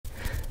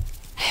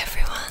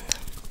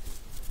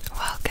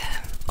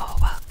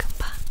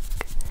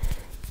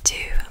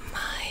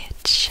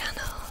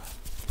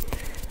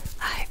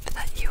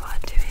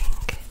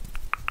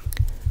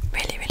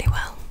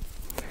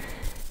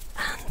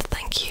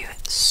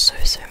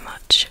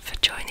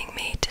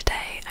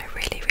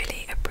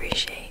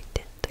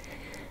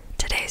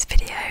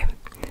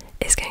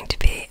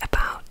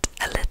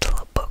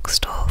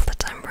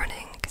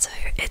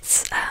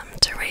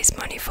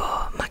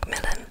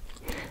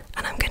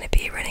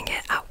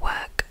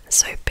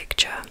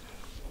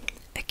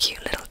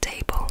cute little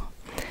table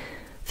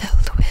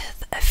filled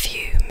with a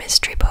few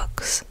mystery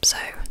books, so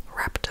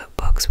wrapped up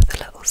books with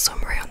a little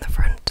summary on the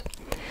front.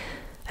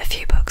 A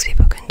few books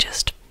people can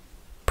just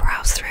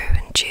browse through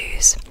and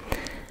choose.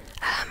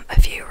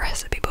 A few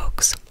recipe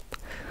books,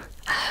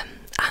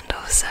 and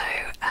also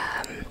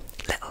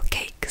little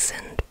cakes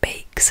and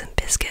bakes and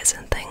biscuits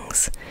and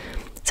things.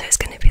 So it's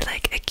going to be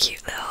like a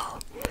cute little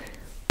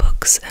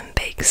books and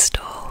bake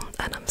stall,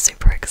 and I'm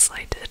super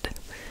excited.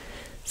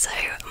 So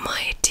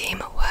my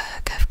team at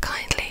work have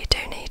kindly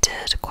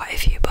donated quite a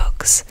few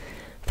books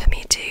for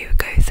me to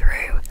go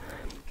through,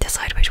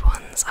 decide which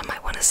ones I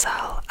might want to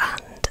sell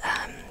and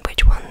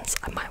which ones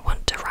I might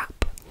want to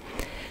wrap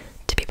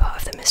to be part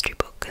of the mystery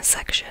book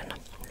section.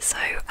 So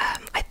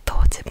I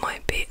thought it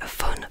might be a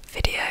fun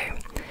video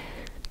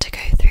to go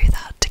through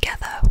that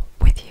together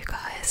with you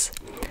guys,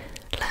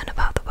 learn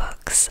about the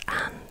books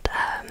and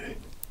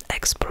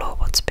explore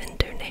what's been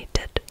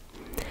donated.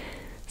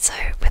 So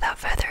without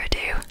further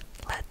ado,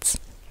 let's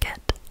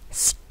get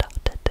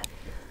started.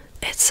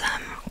 It's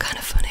kind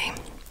of funny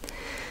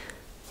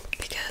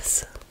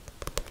because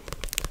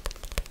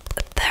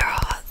there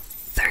are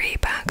 3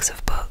 bags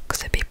of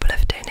books that people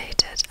have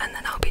donated, and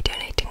then I'll be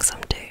donating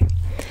some too.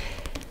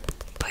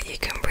 But you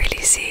can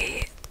really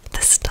see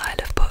the style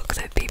of book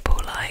that people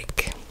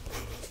like,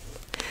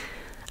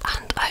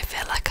 and I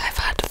feel like I've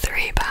had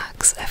 3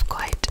 bags of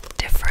quite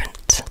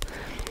different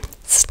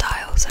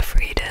styles of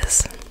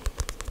readers.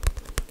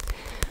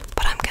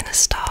 But I'm going to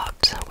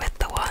start with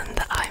the one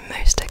that I'm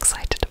most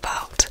excited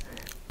about,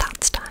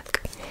 that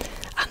stack.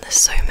 And there's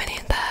so many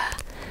in there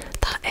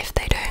that if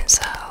they don't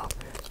sell,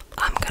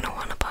 I'm going to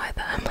want to buy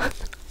them.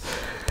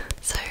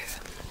 So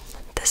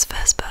this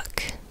first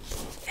book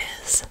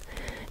is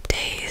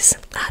Days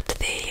at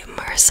the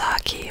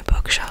Murasaki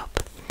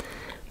Bookshop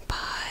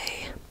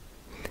by,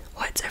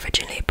 well, it's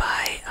originally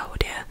by, oh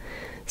dear,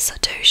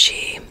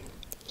 Satoshi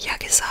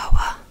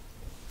Yagisawa,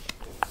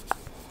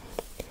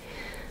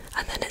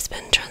 and then it's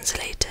been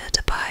translated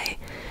by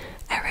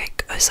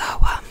Eric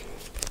Ozawa.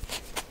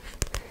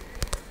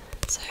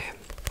 So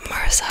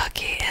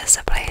Murasaki is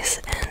a place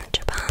in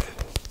Japan,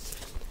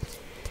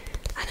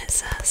 and it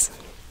says,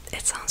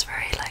 it sounds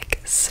very like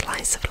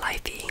slice of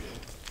lifey.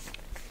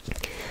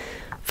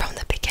 From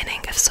the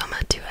beginning of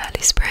summer to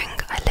early spring,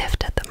 I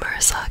lived at the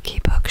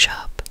Murasaki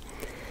Bookshop.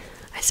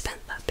 I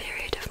spent that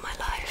period of my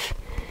life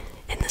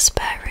in the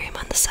spare room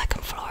on the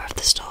 2nd floor of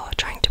the store,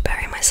 trying to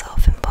bury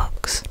myself in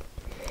books.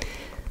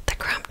 The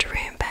cramped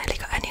room barely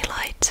got any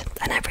light,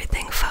 and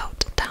everything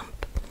felt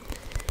damp.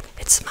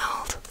 It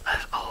smelled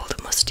of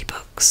old musty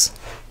books.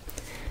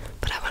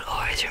 But I will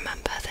always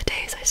remember the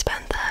days I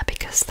spent there,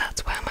 because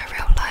that's where my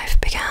real life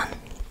began.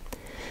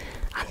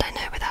 And I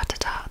know without a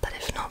doubt that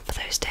if not for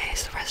those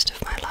days, the rest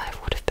of my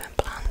life would have been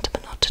bland,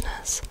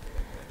 monotonous,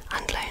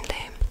 and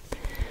lonely.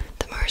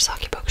 The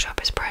Murasaki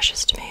Bookshop is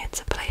precious to me.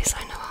 It's a place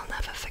I know I'll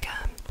never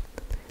forget.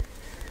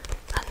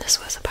 And this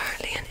was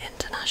apparently an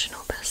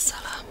international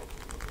bestseller.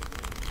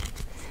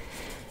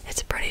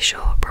 It's pretty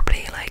short,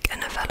 probably like a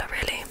novella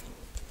really.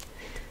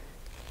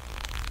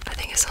 I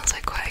think it sounds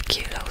like quite a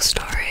cute little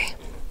story,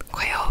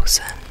 quite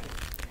wholesome.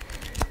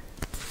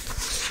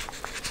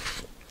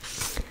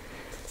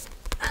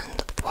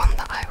 And one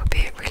that I would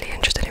be really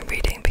interested in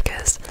reading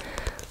because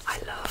I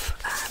love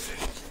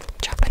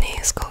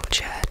Japanese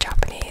culture,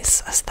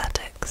 Japanese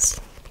aesthetics.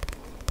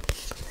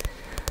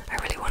 I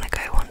really want to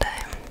go one day.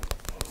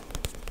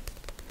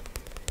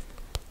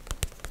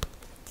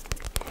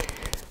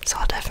 So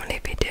I'll definitely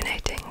be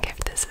donating if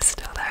this is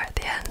still there at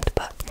the end,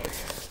 but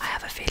I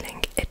have a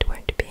feeling it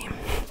won't be.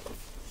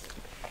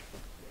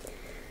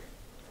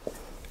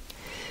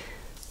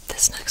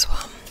 This next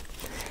one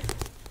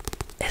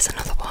is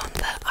another one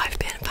that I've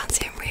been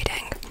fancying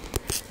reading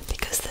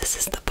because this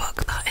is the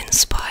book that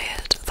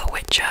inspired The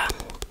Witcher.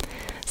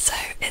 So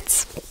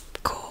it's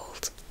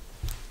called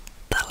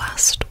The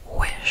Last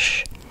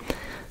Wish,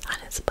 and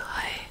it's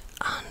by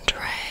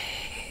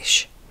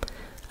Andrzej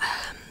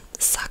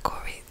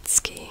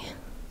Sakoritsky.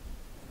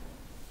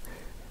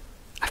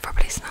 I've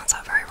probably pronounced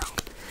that very wrong,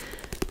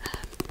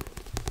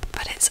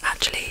 but it's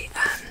actually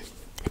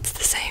it's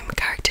the same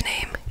character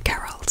name,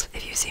 Geralt,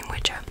 if you've seen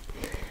Witcher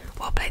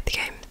or played the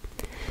game.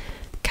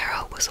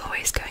 Geralt was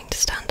always going to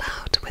stand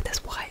out with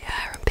his white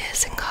hair and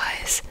piercing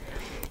eyes,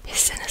 his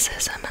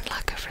cynicism and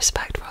lack of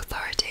respect for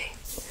authority,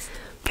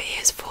 but he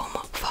is far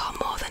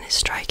more than his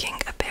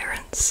striking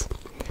appearance.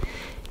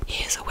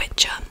 He is a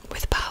witcher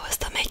with powers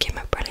that make him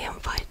a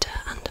brilliant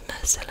fighter and a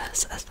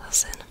merciless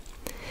assassin,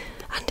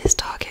 and his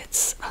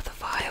targets are the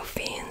vile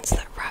fiends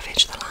that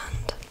ravage the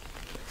land.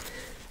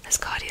 As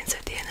guardians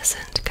of the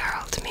innocent,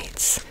 Geralt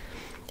meets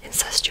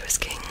incestuous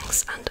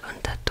kings and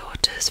undead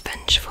daughters,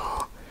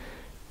 vengeful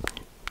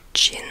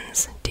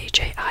djinns,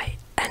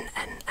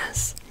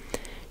 D-J-I-N-N-S,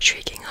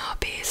 shrieking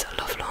harpies,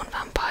 lovelorn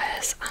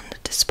vampires, and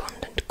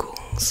despondent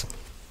ghouls.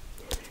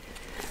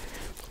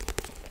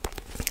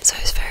 So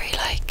it's very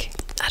like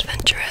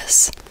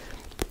adventurous,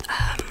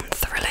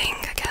 thrilling,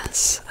 I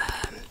guess,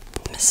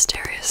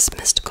 mysterious,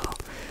 mystical.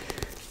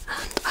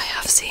 And I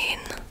have seen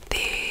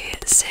the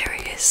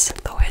series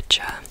The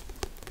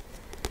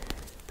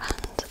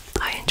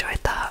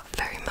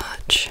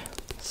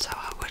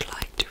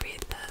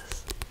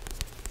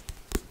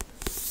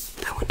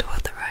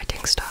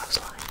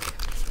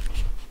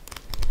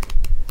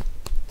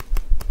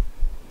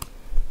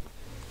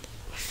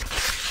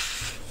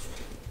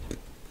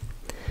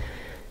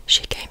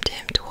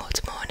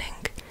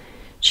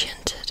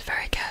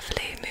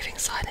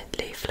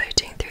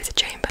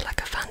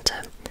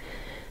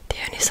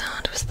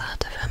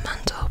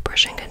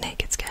brushing her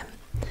naked skin.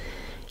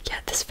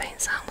 Yet this faint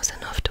sound was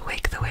enough to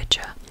wake the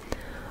Witcher,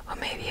 or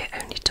maybe it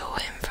only tore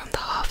him from the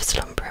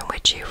half-slumber in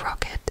which he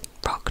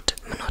rocked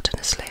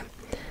monotonously,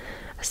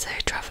 as though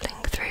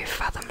travelling through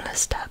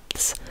fathomless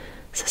depths,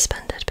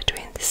 suspended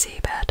between the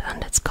seabed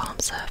and its calm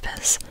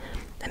surface,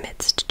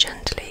 amidst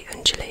gently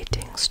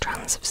undulating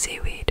strands of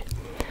seaweed.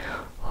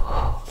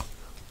 Oh,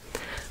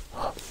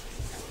 oh,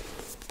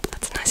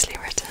 that's nicely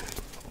written.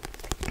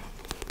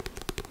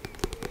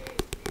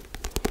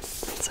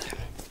 So,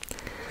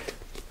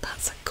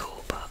 that's a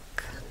cool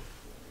book.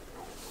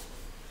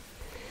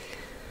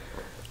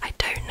 I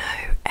don't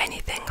know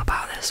anything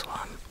about this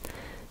one.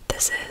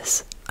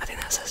 I think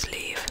that says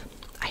leave.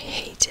 I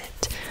hate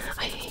it.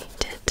 I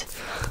hate it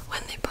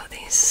when they put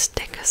these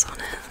stickers on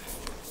it.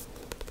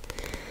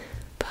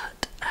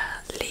 But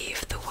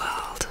Leave the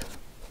World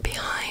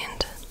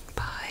Behind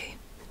by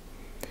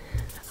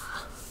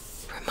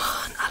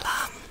Rumaan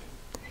Alam.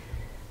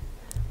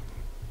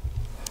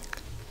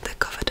 The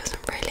cover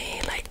doesn't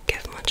really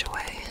give much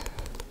away,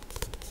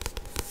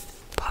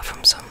 apart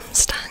from some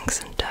stangs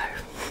and dough.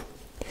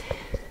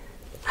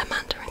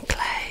 Amanda and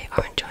Clay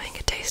are enjoying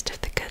a taste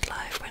of the good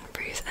life when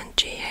Ruth and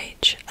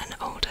GH, an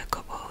older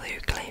couple who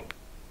claim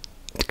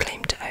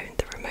to own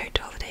the remote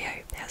holiday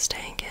home they are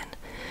staying in,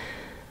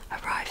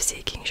 arrive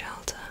seeking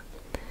shelter.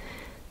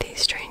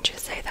 These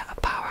strangers say that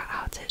a power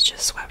outage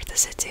has swept the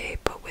city,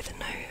 but with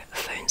no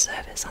phone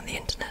service on the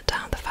internet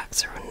down, the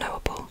facts are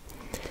unknowable.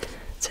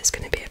 So it's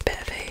going to be a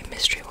bit of a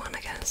mystery one,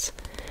 I guess.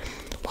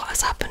 What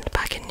has happened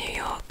back in New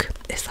York?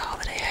 Is the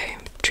holiday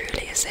home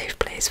truly a safe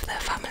place for their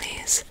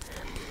families?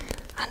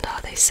 And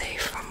are they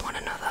safe from one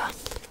another?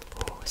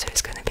 Ooh, so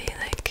it's going to be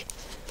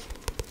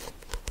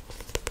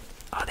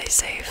are they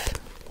safe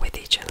with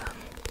each other?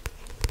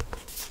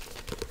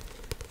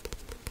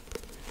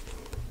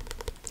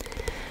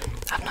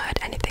 I've not heard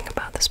anything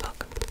about this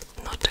book.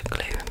 Not a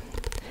clue.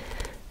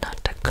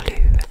 Not a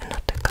clue.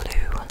 Not a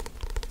clue.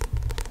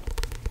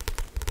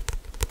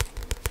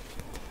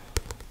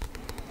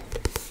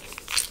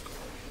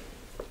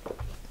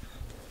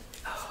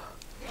 Oh.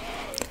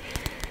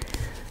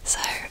 So,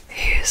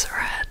 who's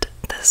read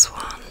this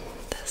one?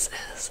 This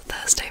is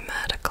Thursday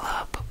Murder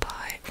Club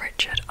by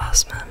Richard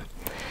Osman.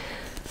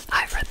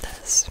 I've read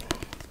this.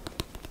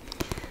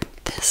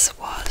 This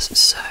was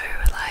so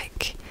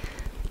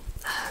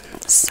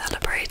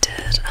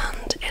celebrated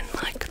and in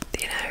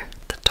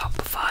the top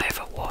 5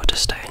 at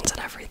Waterstones and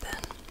everything.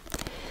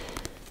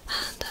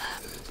 And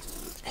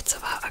it's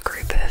about a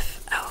group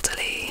of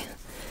elderly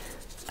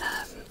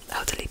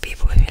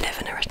people who live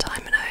in a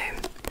retirement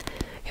home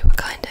who are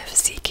kind of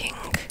seeking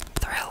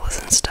thrills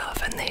and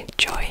stuff, and they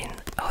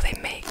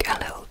make a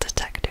little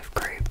detective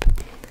group.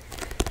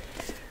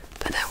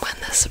 But then when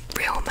there's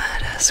real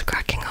murders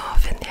cracking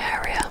off in the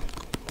area,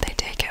 they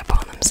take it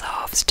upon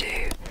themselves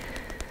to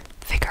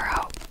figure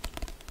out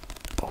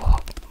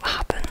what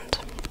happened.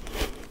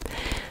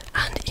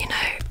 And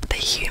the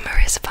humour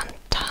is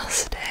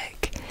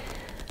fantastic,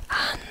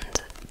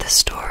 and the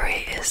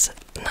story is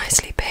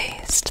nicely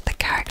paced, the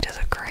characters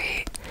are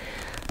great.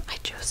 I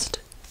just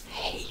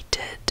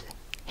hated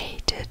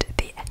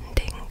the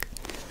ending.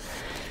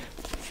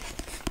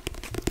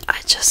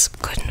 I just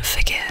couldn't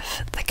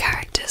forgive the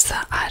characters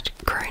that I'd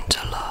grown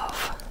to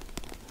love,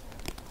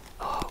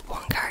 or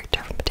one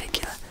character in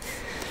particular.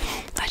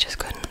 I just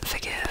couldn't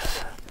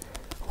forgive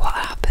what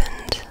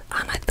happened,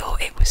 and I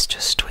thought it was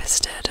just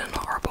twisted and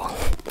horrible.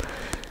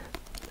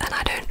 And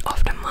I don't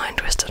often mind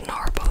twisted and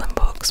horrible in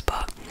books,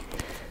 but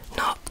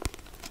not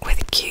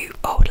with cute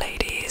old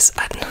ladies.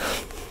 I don't know.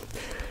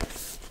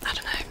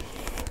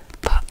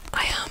 But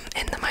I am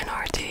in the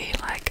minority,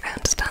 I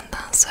understand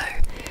that, so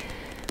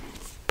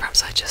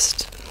perhaps I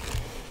just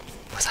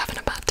was having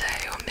a bad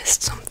day or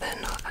missed something,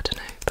 or I don't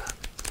know, but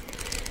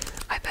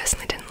I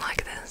personally didn't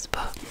like this,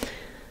 but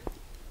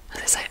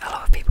as I say, a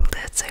lot of people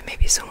did, so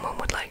maybe someone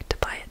would like to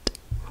buy it.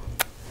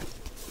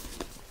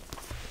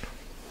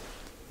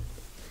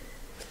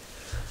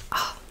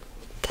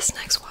 This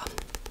next one.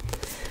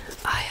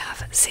 I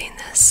have seen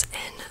this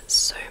in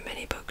so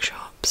many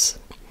bookshops.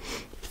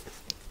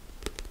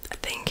 I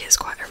think it's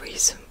quite a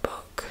recent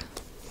book.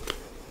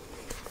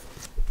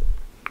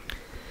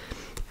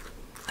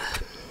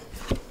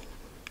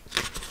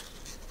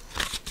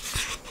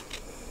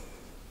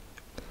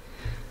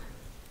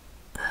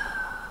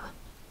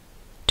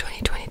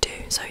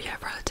 2022, so yeah,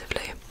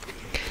 relatively.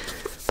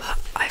 But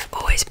I've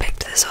always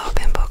picked this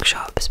up in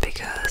bookshops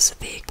because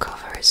the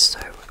cover is so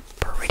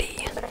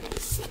pretty.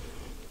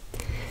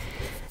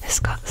 It's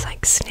got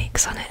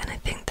snakes on it, and I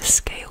think the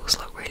scales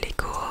look really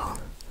cool.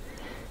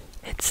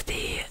 It's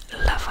the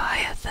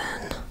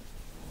Leviathan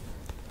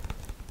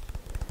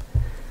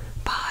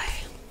by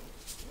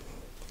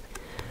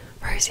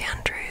Rosie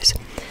Andrews,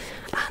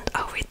 and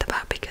I'll read the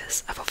back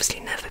because I've obviously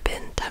never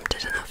been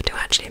tempted enough to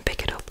actually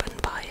pick it up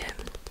and buy it.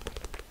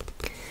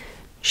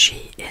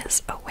 She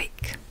is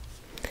awake.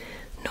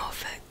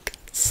 Norfolk,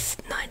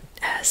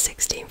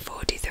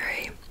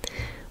 1643.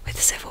 With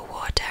the Civil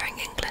War tearing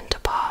England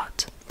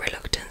apart,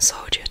 reluctant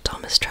soldier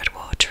Thomas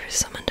Treadwater is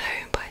summoned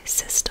home by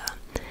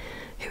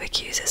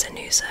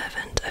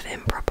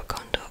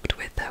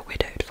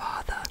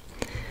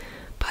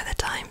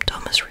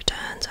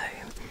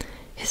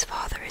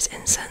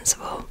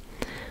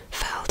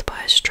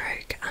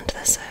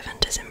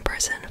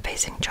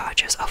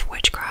researchers of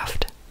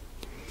witchcraft.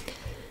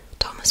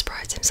 Thomas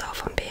prides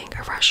himself on being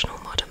a rational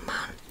modern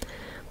man,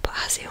 but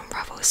as he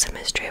unravels the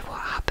mystery of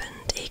what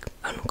happened, he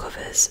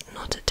uncovers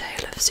not a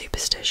tale of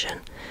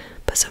superstition,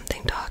 but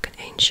something dark and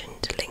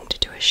ancient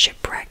linked to a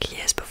shipwreck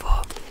years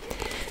before.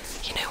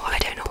 You know what, I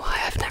don't know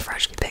why I've never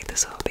actually picked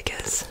this up,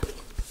 because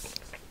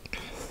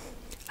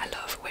I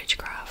love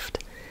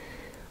witchcraft,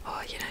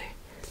 or, you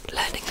know,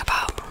 learning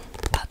about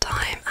that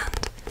time,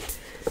 and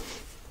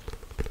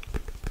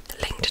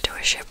linked to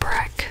a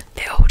shipwreck.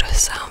 It all does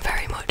sound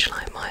very much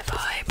like my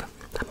vibe.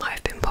 I might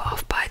have been put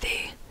off by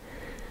the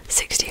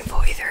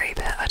 1643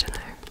 bit, I don't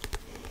know.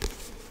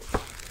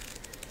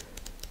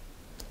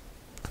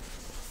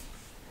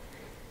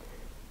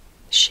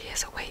 She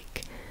is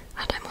awake,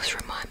 and I must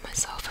remind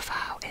myself of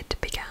how it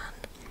began.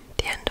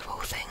 The end of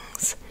all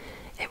things.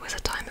 It was a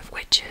time of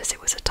witches,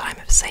 it was a time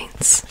of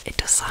saints. It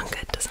does sound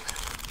good, doesn't it?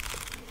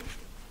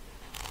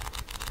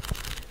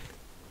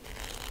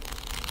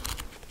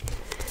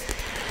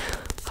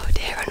 Oh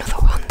dear,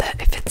 another one that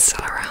if it's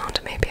still around,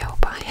 maybe I'll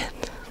buy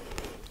it.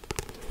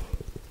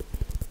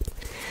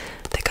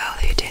 The girl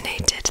who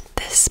donated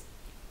this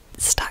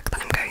stack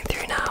that I'm going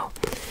through now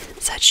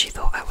said she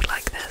thought I would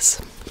like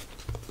this.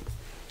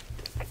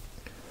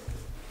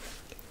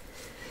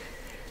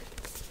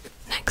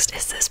 Next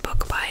is this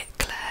book by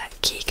Claire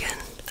Keegan,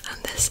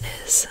 and this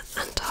is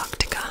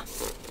Antarctica.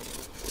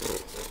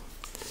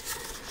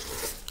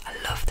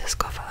 I love this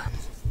cover.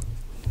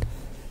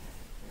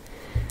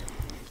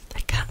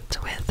 A cat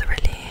with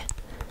really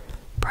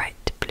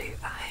bright blue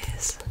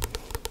eyes,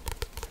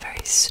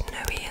 very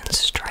snowy and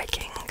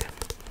striking.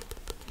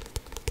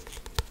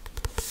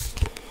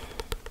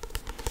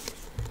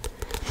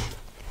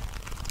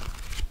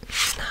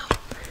 Now,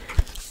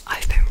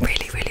 I've been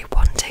really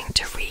wanting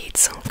to read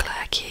some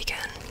Claire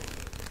Keegan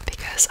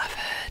because I've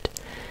heard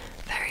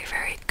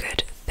very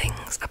good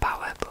things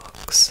about her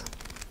books,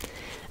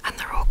 and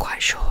they're all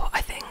quite short,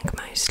 I think,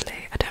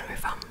 mostly. I don't know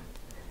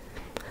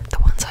if the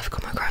ones I've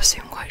come across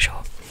seem quite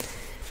short,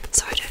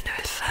 so I don't know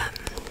if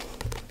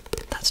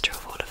that's true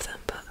of all of them,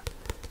 but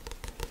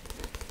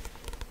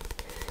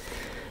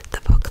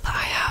the book that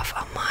I have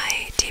on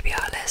my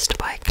TBR list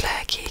by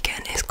Claire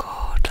Keegan is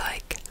called,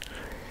 like,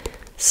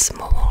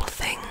 Small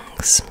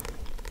Things.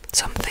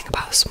 Something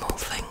about small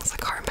things, I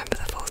can't remember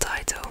the full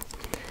title.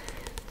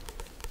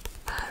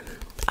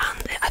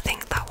 And I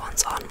think that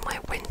one's on my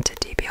winter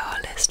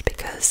TBR list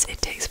because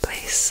it takes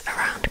place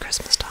around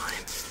Christmas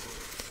time,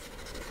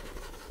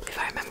 if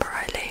I remember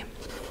rightly.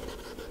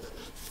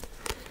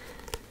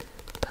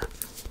 But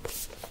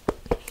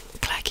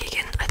Claire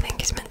Keegan, I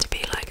think, is meant to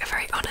be like a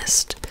very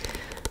honest,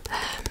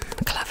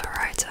 clever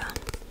writer.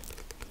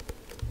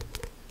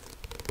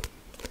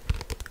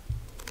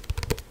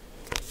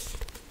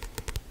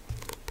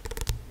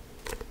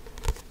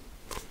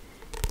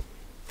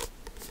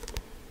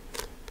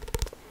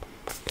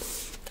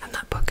 And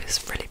that book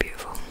is really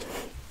beautiful.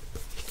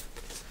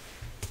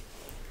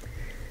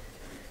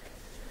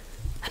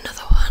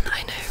 Another one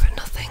I know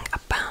nothing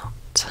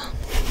about,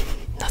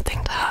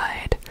 nothing to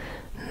hide,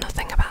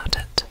 nothing about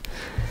it.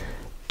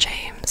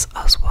 James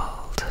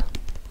Oswald.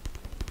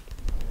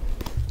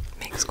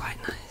 Makes quite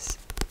nice.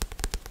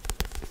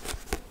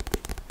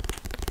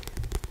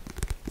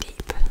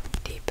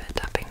 Deep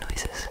tapping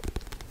noises.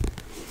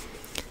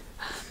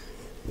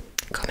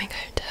 Coming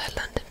home to her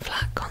London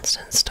flat,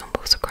 Constance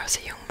stumbles across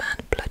a young man,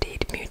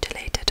 bloodied,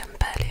 mutilated, and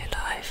barely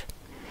alive.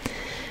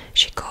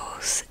 She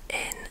calls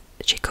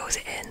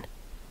it in,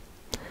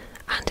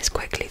 and is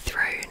quickly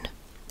thrown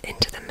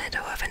into the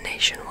middle of a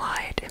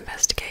nationwide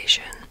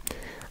investigation.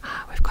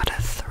 We've got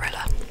a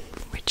thriller,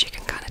 which you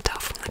can kind of tell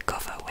from the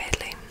cover,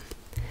 weirdly.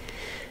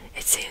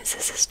 It seems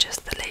this is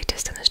just the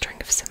latest in a string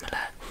of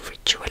similar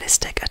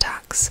ritualistic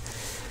attacks.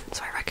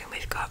 So I reckon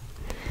we've got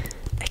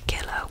a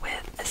killer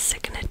with a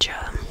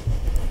signature,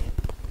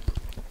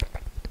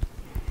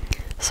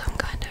 some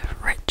kind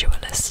of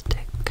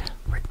ritualistic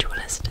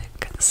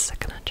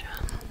signature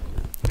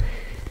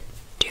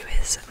to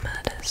his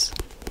murders.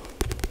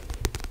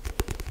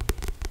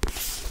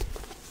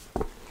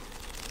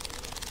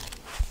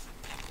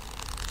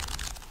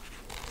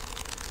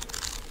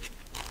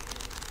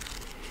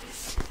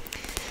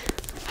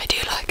 I do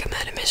like a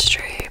murder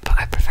mystery, but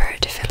I prefer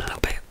it to feel a little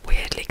bit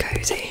weirdly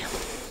cozy.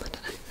 I don't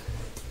know.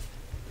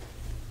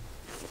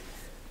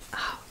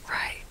 Oh,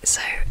 right,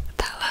 so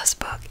that last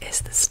book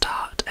is the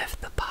start of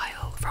the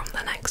pile from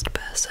the next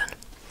person,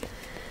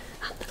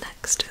 and the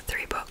next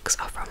 3 books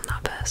are from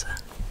that person.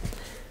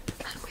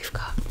 And we've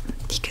got,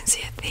 you can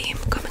see a theme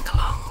coming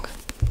along.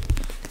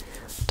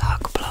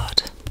 Dark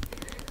Blood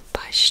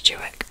by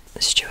Stuart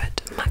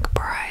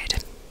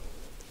McBride.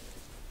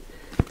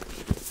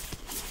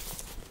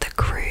 The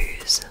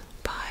Cruise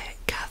by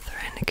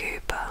Catherine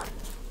Cooper.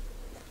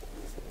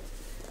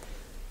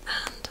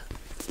 And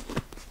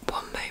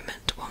One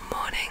Moment, One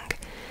Morning.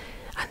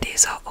 And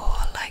these are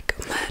all like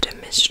murder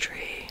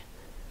mystery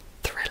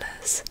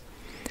thrillers.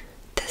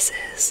 This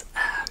is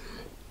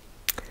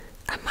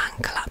a man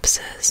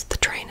collapses, the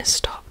train is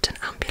stopped, an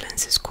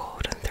ambulance is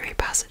called, and 3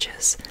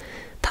 passengers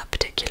that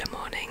particular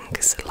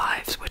morning's lives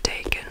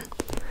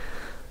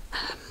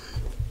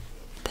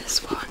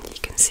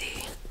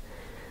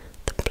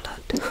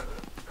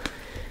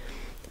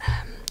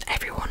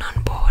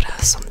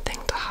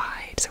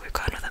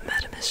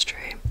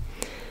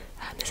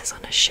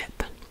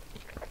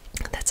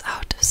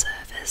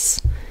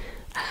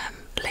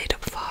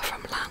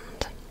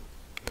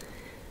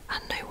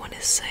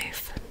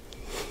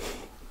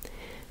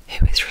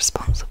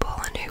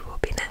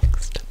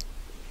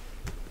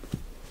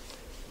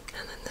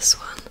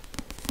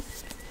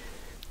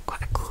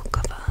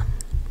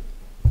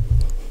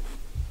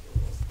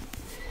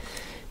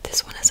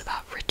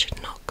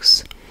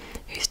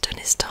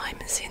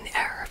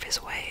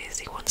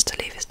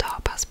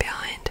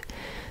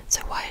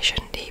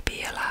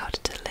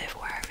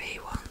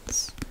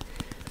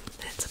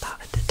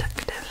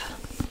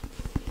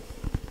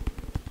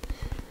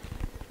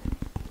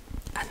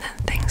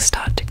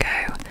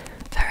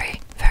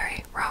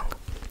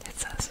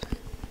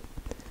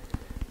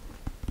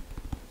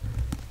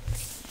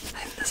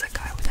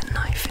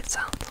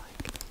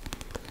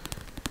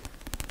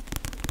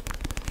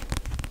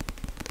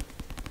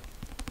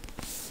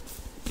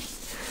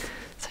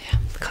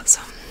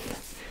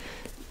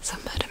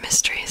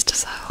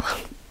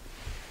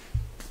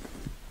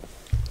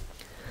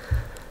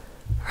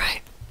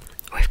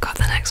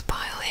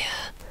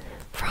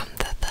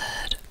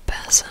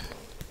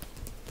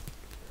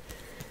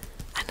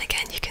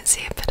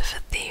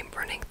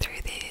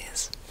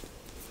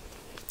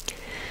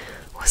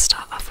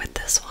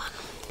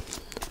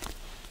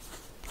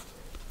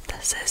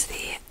says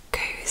the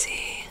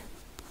Cozy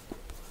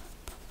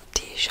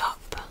Tea Shop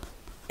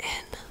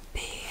in the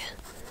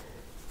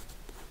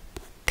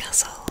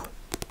castle.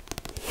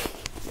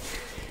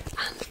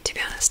 And to be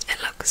honest, it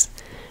looks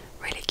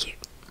really cute.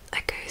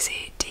 A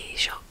cozy tea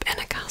shop in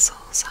a castle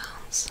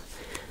sounds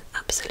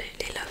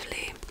absolutely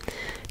lovely.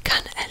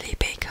 Can Ellie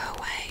bake her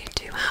way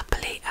to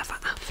happily ever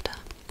after?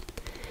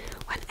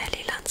 When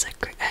Ellie lands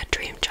a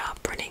dream job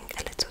running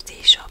a little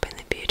tea shop in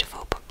the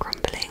beautiful but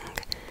crumbling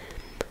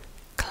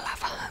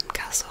Claverham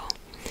Castle,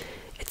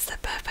 it's the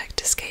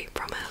perfect escape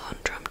from her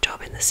humdrum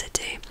job in the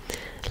city.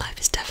 Life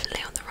is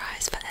definitely on the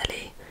rise for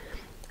Ellie.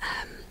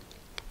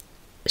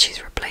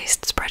 She's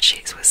replaced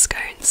spreadsheets with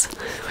scones,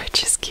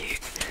 which is cute.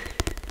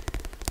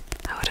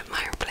 I wouldn't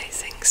mind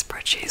replacing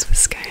spreadsheets with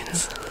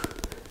scones.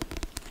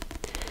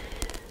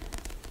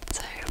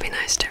 So it'll be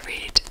nice to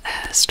read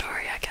a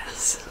story, I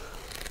guess.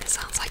 It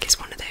sounds like it's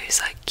one of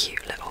those like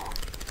cute little,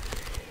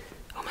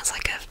 almost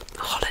like a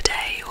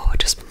holiday or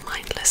just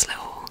mindless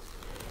little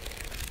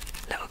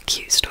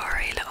cute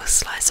story, little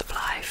slice of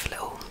life,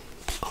 little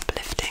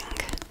uplifting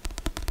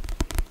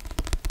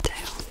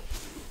tale.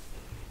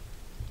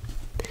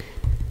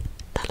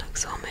 That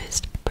looks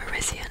almost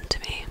Parisian to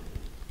me.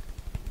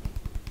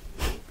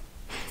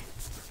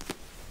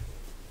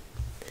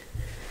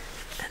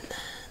 And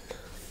then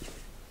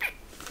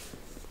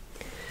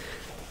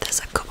there's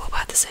a couple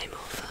by the same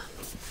author.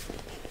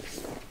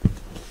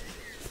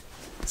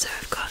 So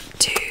I've got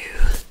two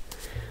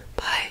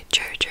by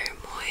Jojo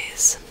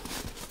Moyes,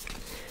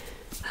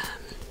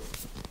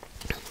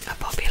 a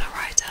popular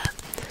writer,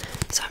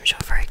 so I'm sure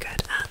very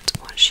good at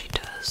what she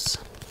does.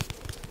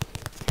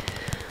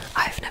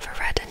 I've never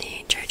read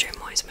any Jojo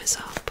Moyes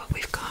myself, but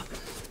we've got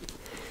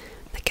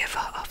The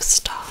Giver of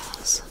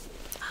Stars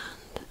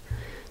and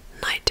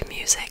Night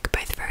Music,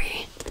 both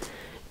very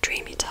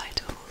dreamy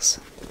titles.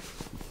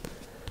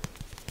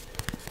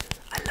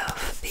 I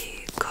love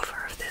the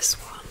cover of this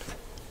one.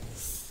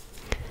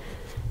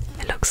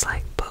 It looks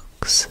like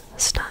books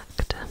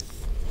stacked,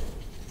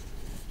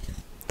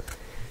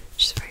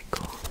 which is very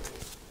cool.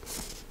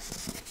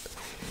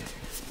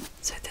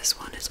 So this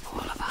one is all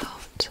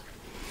about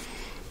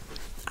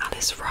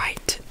Alice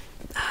Wright,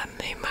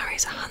 who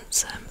marries a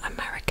handsome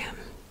American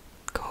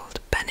called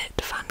Bennett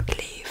Van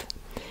Cleve,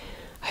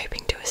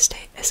 hoping to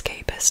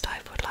escape her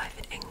stifled life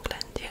in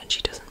England, yet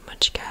she doesn't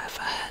much care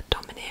for her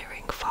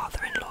domineering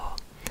father-in-law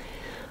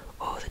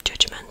or the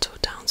judgmental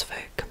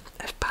townsfolk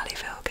of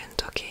Ballyville,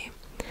 Kentucky.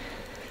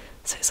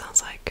 So it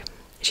sounds like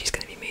she's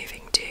going to be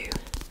moving to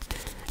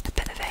a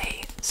bit of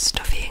a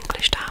stuffy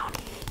English town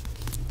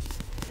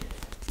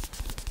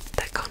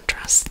that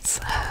contrasts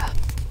her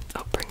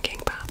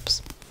upbringing,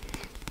 perhaps.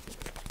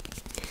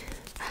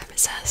 It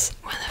says,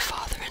 when her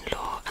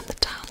father-in-law and the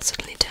town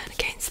suddenly turn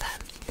against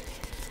them,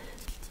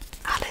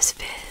 Alice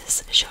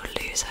fears she'll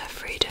lose her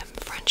freedom,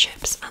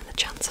 friendships, and the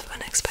chance of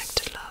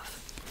unexpected love.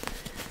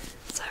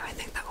 So I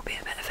think that will be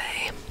a bit of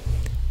a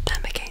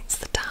them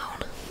against the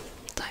town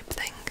type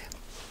thing.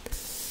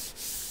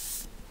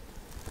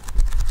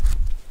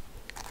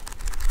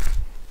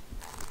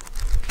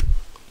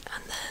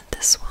 And then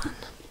this one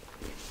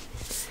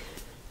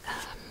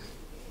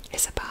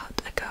is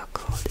about a girl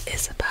called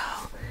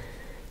Isabel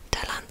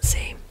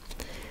Delancey,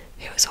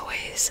 who has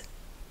always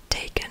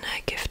taken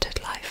her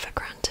gifted life for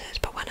granted,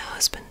 but when her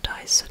husband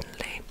dies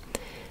suddenly,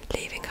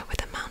 leaving her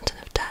with a mountain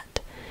of debt,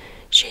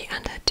 she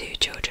and her two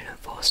children are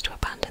forced to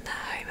abandon their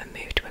home and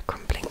move to a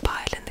crumbling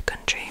pile in the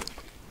country.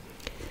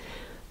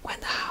 With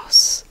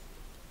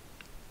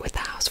the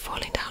house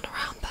falling down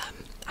around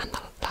them and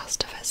the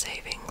last of her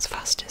savings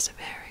fast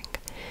disappearing,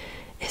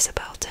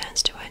 Isabel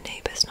turns to her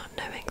neighbours, not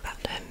knowing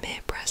that her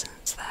mere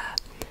presence there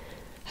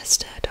has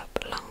stirred up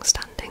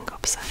long-standing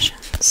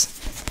obsessions.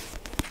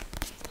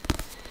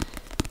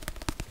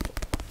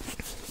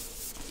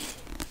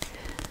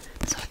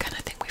 So again,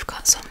 I think we've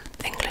got some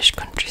English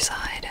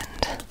countryside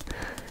and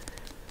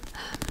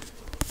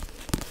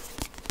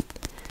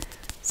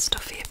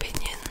stuffy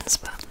opinions,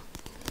 but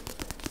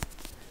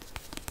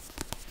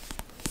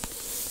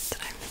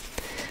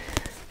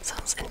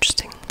sounds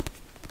interesting.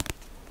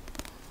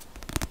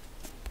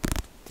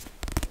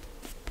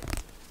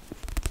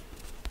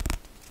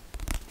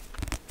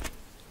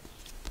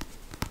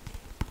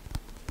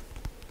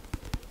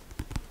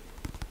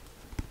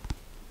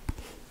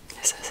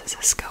 This is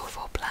a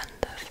skillful blend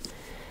of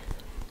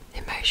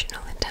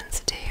emotional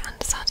intensity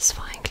and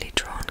satisfyingly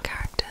drawn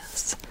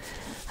characters.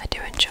 I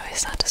do enjoy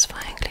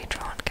satisfyingly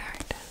drawn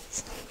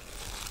characters.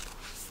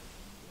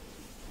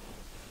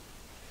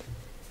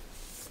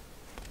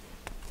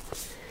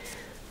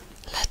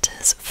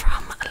 Letters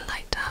from a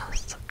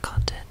Lighthouse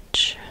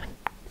Cottage.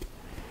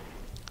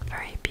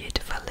 Very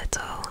beautiful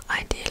little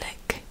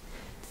idyllic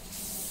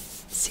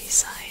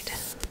seaside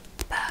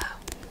there,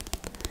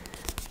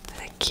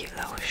 with a cute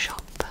little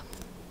shop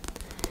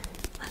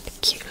and a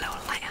cute little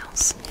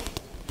lighthouse.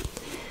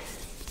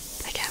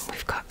 Again,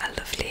 we've got a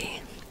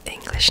lovely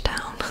English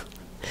town.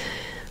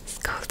 It's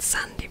called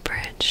Sandy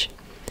Bridge,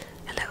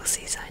 a little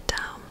seaside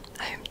town,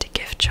 home to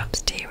gift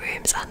shops, tea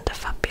rooms, and a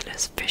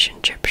fabulous fish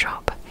and chip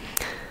shop.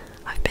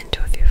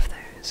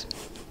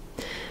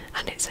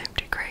 and it's home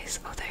to Grace,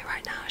 although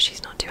right now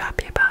she's not too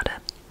happy about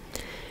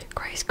it.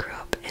 Grace grew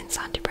up in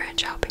Sandy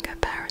Bridge helping her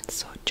parents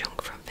sort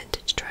junk from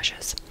vintage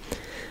treasures,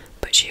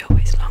 but she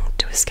always longed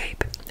to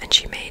escape, and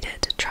she made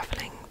it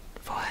travelling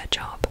for her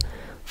job,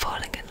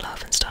 falling in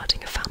love and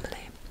starting a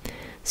family.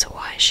 So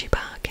why is she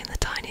back in the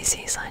tiny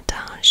seaside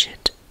town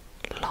she'd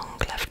long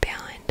left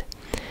behind,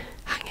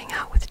 hanging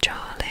out with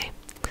Charlie,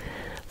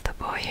 the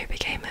boy who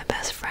became her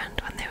best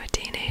friend when they were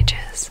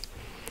teenagers?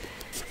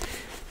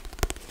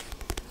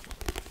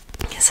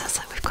 It sounds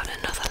like we've got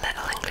another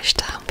little English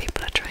town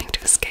people are trying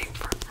to escape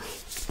from.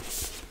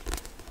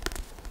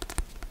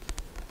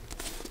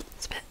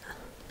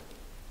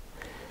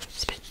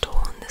 It's a bit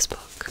torn, this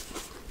book.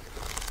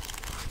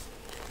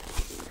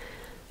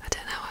 I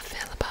don't know how I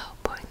feel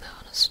about putting that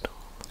on a stall.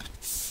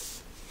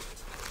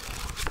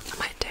 I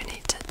might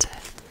donate it to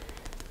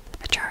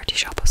a charity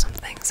shop or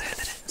something so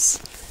that it's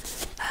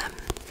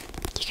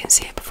you can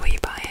see it before you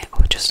buy it,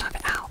 or just have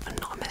it out and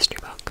not a mystery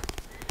book.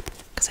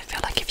 Because I feel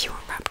like if you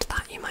unwrapped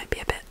that, you might be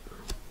a bit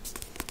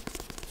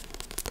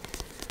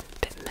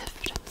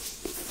miffed.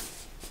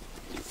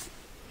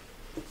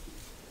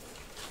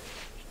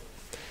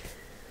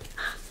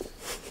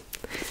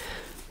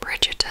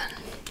 Bridgerton.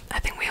 I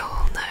think we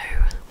all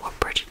know what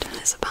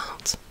Bridgerton is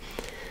about.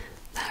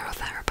 There or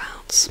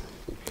thereabouts.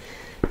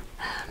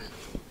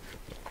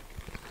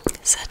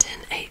 Set in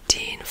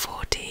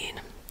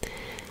 1814,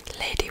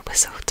 Lady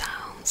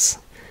Whistledown's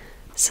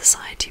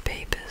Society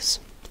Papers.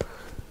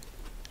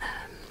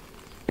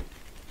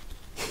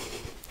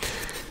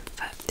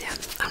 But yeah,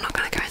 I'm not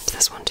going to go into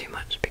this one too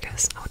much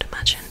because I would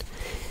imagine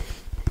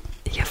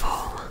you've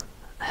all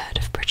heard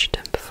of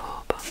Bridgerton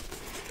before, but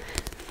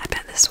I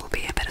bet this will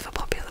be a bit of a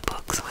popular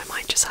book, so I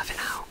might just have it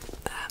out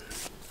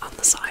on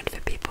the side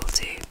for people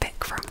to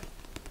pick from.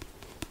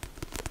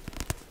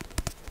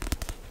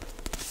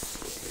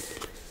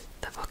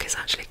 The book is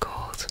actually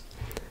called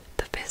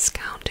The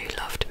Viscount Who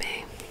Loved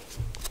Me.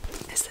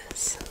 Is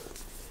this?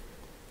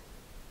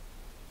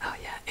 Oh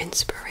yeah,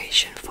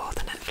 inspiration for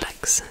the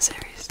Netflix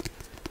series.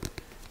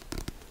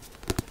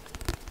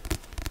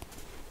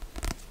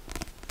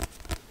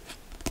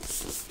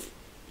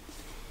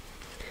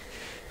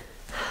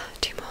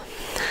 Two more.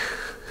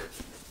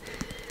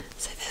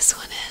 So this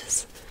one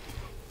is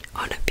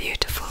On a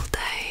Beautiful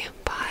Day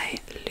by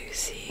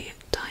Lucy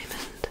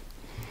Diamond.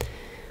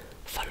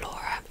 For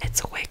Laura,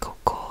 it's a wake-up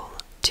call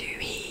to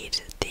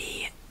heed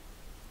the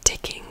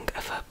ticking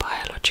of her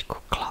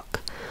biological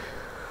clock.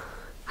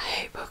 I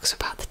hate books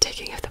about the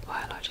ticking of the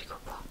biological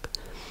clock.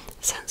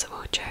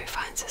 Sensible Jo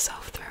finds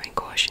herself throwing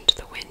caution to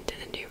the wind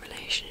in a new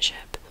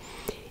relationship.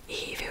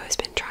 Eve, who has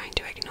been trying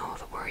to ignore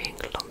the worrying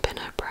lump in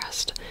her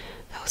breast,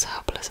 feels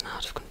helpless and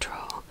out of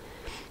control,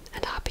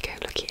 and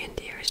happy-go-lucky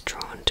India is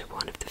drawn to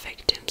one of the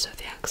victims of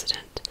the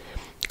accident,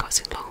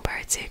 causing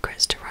long-buried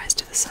secrets to rise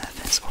to the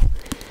surface. Oh,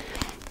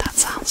 that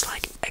sounds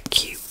like a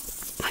cute,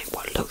 like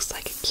what looks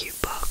like a cute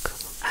book,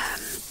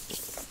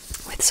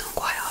 with some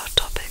quite hard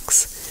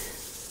topics,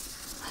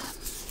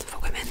 for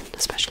women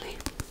especially.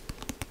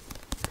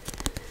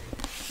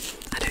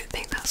 I don't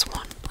think that's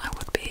one I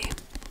would be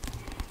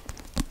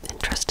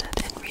interested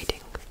in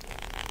reading.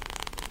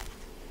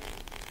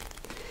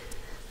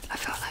 I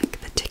feel like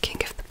the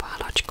ticking of the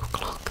biological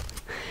clock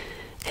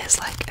is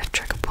like a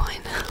trigger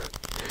point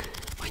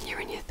when you're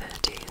in your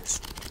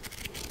 30s.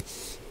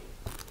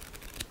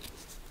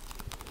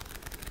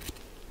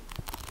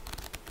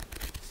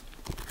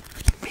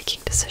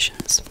 Making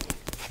decisions.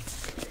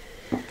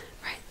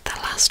 Right, the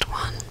last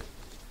one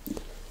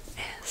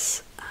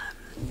is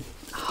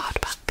a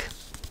hardback.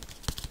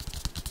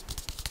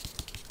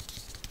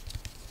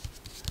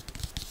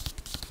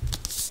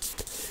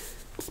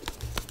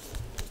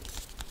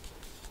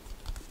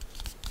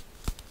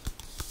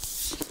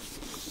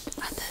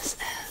 And this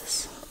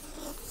is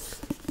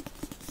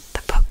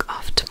The Book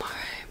of Tomorrow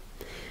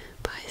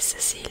by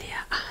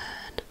Cecilia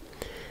Ahern,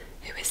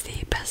 who is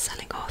the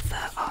best-selling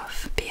author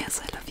of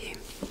P.S. I Love You.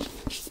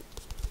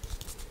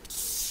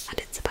 And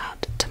it's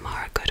about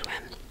Tamara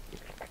Goodwin.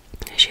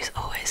 She's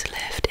always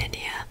lived in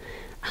here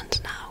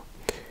and now,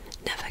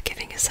 never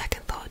giving a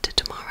second thought to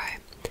tomorrow,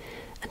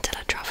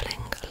 until a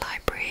travelling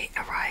library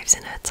arrives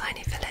in her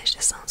tiny village.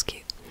 This sounds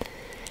cute.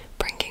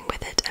 Bringing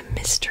with it a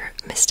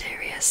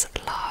mysterious,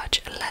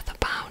 large,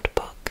 leather-bound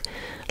book,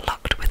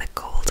 locked with a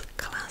gold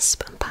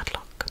clasp and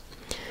padlock.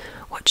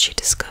 What she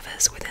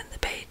discovers within the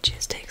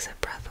pages takes her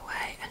breath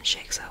away and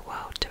shakes her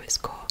world to its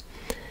core.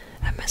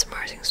 A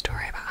mesmerising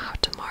story about how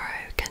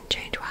tomorrow can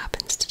change what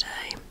happens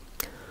today.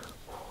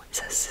 Oh, it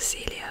says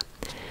Cecilia,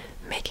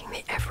 making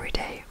the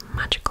everyday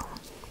magical.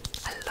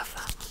 I love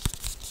that.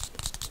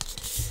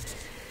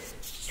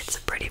 It's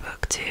a pretty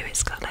book too.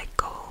 It's got like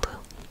gold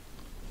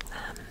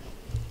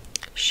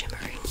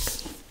shimmering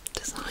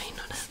design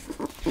on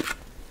it.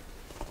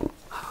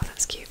 Oh,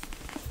 that's cute.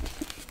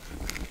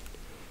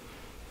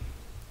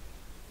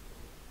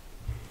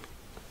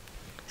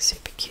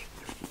 Super cute.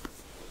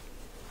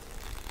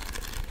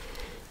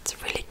 It's a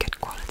really good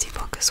quality book.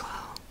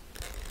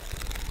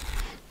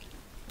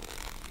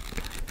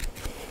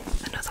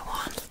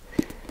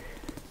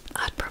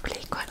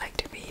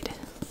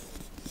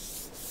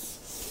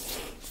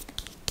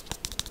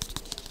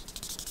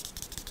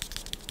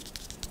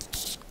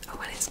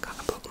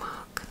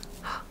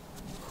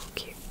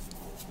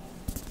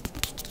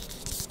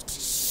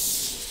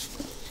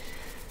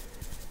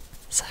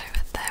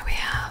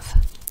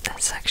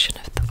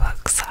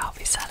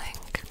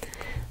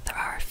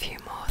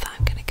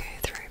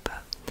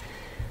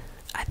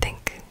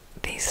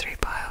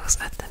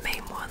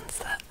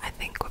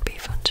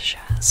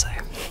 So